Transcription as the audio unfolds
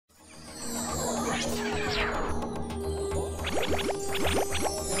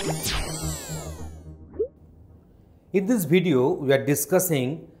In this video, we are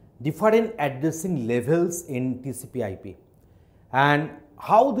discussing different addressing levels in TCP/IP and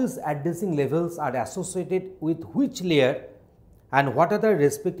how these addressing levels are associated with which layer and what are the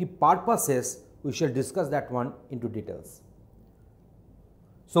respective purposes. We shall discuss that one into details.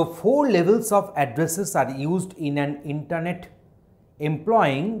 So, 4 levels of addresses are used in an internet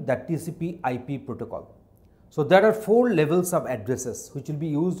employing the TCP/IP protocol. So, there are 4 levels of addresses which will be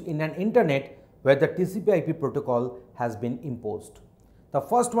used in an internet where the TCP/IP protocol has been imposed. The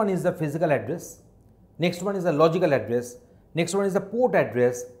first one is the physical address, next one is the logical address, next one is the port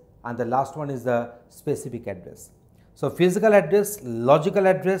address, and the last one is the specific address. So, physical address, logical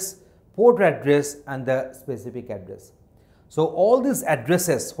address, port address, and the specific address. So, all these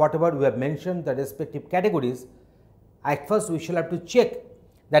addresses, whatever we have mentioned the respective categories, at first we shall have to check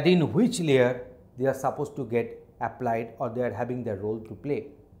that in which layer they are supposed to get applied or they are having their role to play.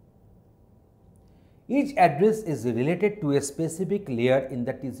 Each address is related to a specific layer in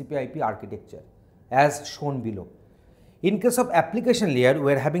the TCP/IP architecture as shown below. In case of application layer,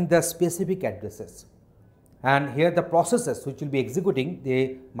 we are having the specific addresses, and here the processes which will be executing,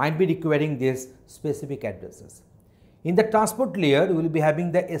 they might be requiring these specific addresses. In the transport layer, we will be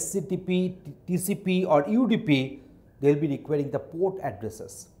having the SCTP, TCP or UDP, they will be requiring the port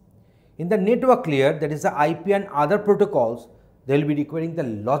addresses. In the network layer, that is the IP and other protocols, they will be requiring the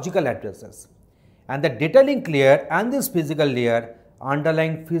logical addresses. And the data link layer and this physical layer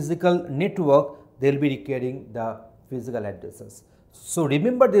underlying physical network, they will be requiring the physical addresses. So,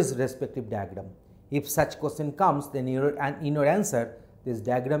 remember this respective diagram. If such question comes, then in your answer, this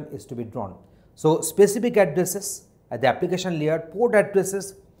diagram is to be drawn. So, specific addresses at the application layer, port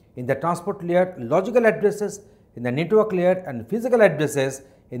addresses, in the transport layer, logical addresses, in the network layer, and physical addresses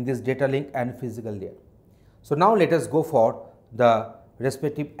in this data link and physical layer. So, now let us go for the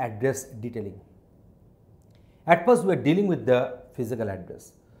respective address detailing. At first, we are dealing with the physical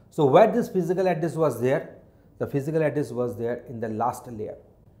address. So, where this physical address was there? The physical address was there in the last layer.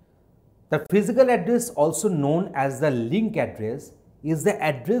 The physical address, also known as the link address, is the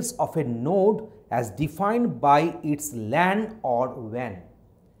address of a node as defined by its LAN or WAN.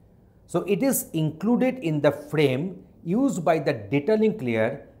 So, it is included in the frame used by the data link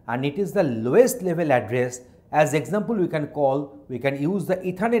layer, and it is the lowest level address. As example, we can use the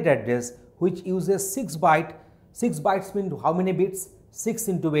Ethernet address, which uses 6 bytes. 6 bytes means how many bits? 6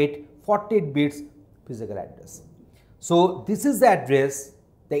 into 8, 48 bits physical address. So, this is the address.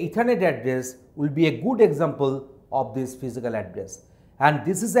 The Ethernet address will be a good example of this physical address, and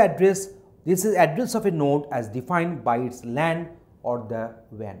this is address of a node as defined by its LAN or the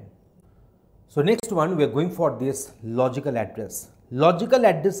WAN. So, next one we are going for this logical address. Logical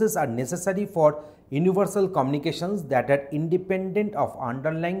addresses are necessary for universal communications that are independent of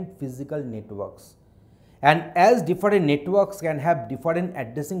underlying physical networks. And as different networks can have different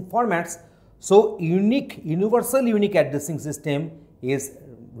addressing formats, so universal unique addressing system is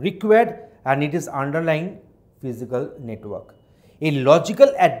required, and it is underlying physical network. A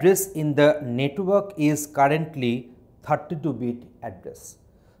logical address in the network is currently 32-bit address.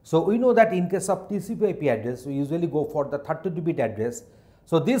 So, we know that in case of TCP/IP address, we usually go for the 32-bit address.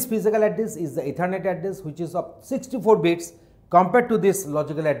 So, this physical address is the Ethernet address, which is of 64 bits. Compared to this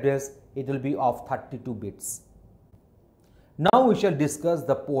logical address, it will be of 32 bits. Now, we shall discuss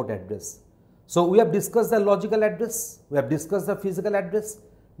the port address. So, we have discussed the logical address, we have discussed the physical address.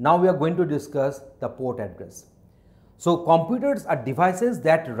 Now, we are going to discuss the port address. So, computers are devices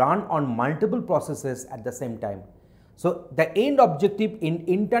that run on multiple processes at the same time. So, the end objective in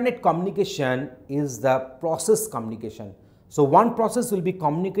internet communication is the process communication. So, one process will be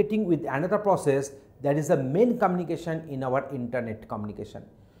communicating with another process, that is the main communication in our internet communication.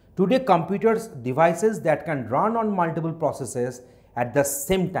 Today, computers devices that can run on multiple processes at the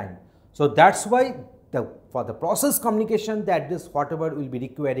same time. So, that is why for the process communication, the address whatever will be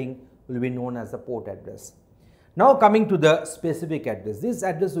requiring will be known as the port address. Now, coming to the specific address, this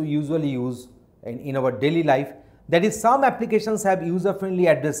address we usually use in our daily life. That is, some applications have user friendly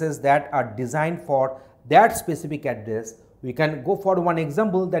addresses that are designed for that specific address. We can go for one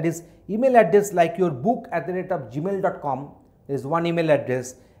example, that is email address like your book@gmail.com is one email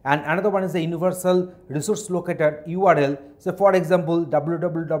address, and another one is the universal resource locator URL. So, for example,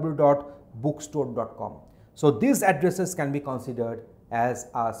 www.bookstore.com. So, these addresses can be considered as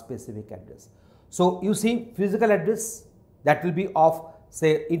a specific address. So, you see physical address that will be of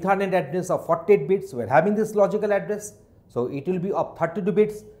say Ethernet address of 48 bits, we are having this logical address. So, it will be of 32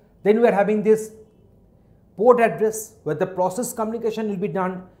 bits. Then we are having this port address where the process communication will be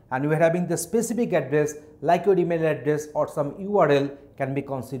done, and we are having the specific address like your email address or some URL can be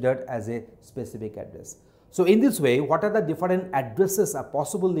considered as a specific address. So in this way, what are the different addresses are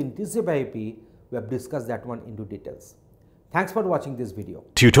possible in TCP/IP? We have discussed that one into details. Thanks for watching this video.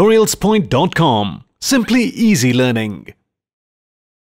 Tutorialspoint.com. Simply easy learning.